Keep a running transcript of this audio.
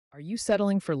Are you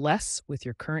settling for less with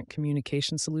your current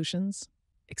communication solutions?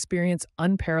 Experience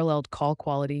unparalleled call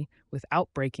quality without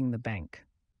breaking the bank.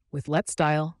 With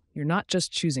Letsdial, you're not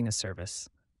just choosing a service,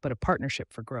 but a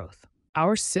partnership for growth.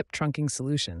 Our SIP trunking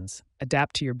solutions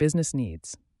adapt to your business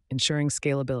needs, ensuring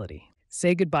scalability.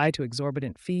 Say goodbye to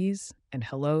exorbitant fees and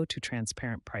hello to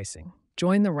transparent pricing.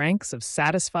 Join the ranks of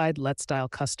satisfied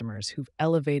Letsdial customers who've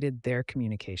elevated their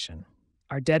communication.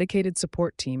 Our dedicated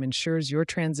support team ensures your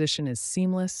transition is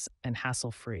seamless and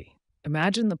hassle-free.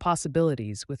 Imagine the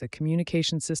possibilities with a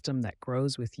communication system that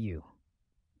grows with you.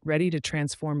 Ready to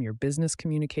transform your business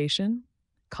communication?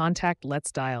 Contact Let's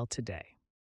Dial today.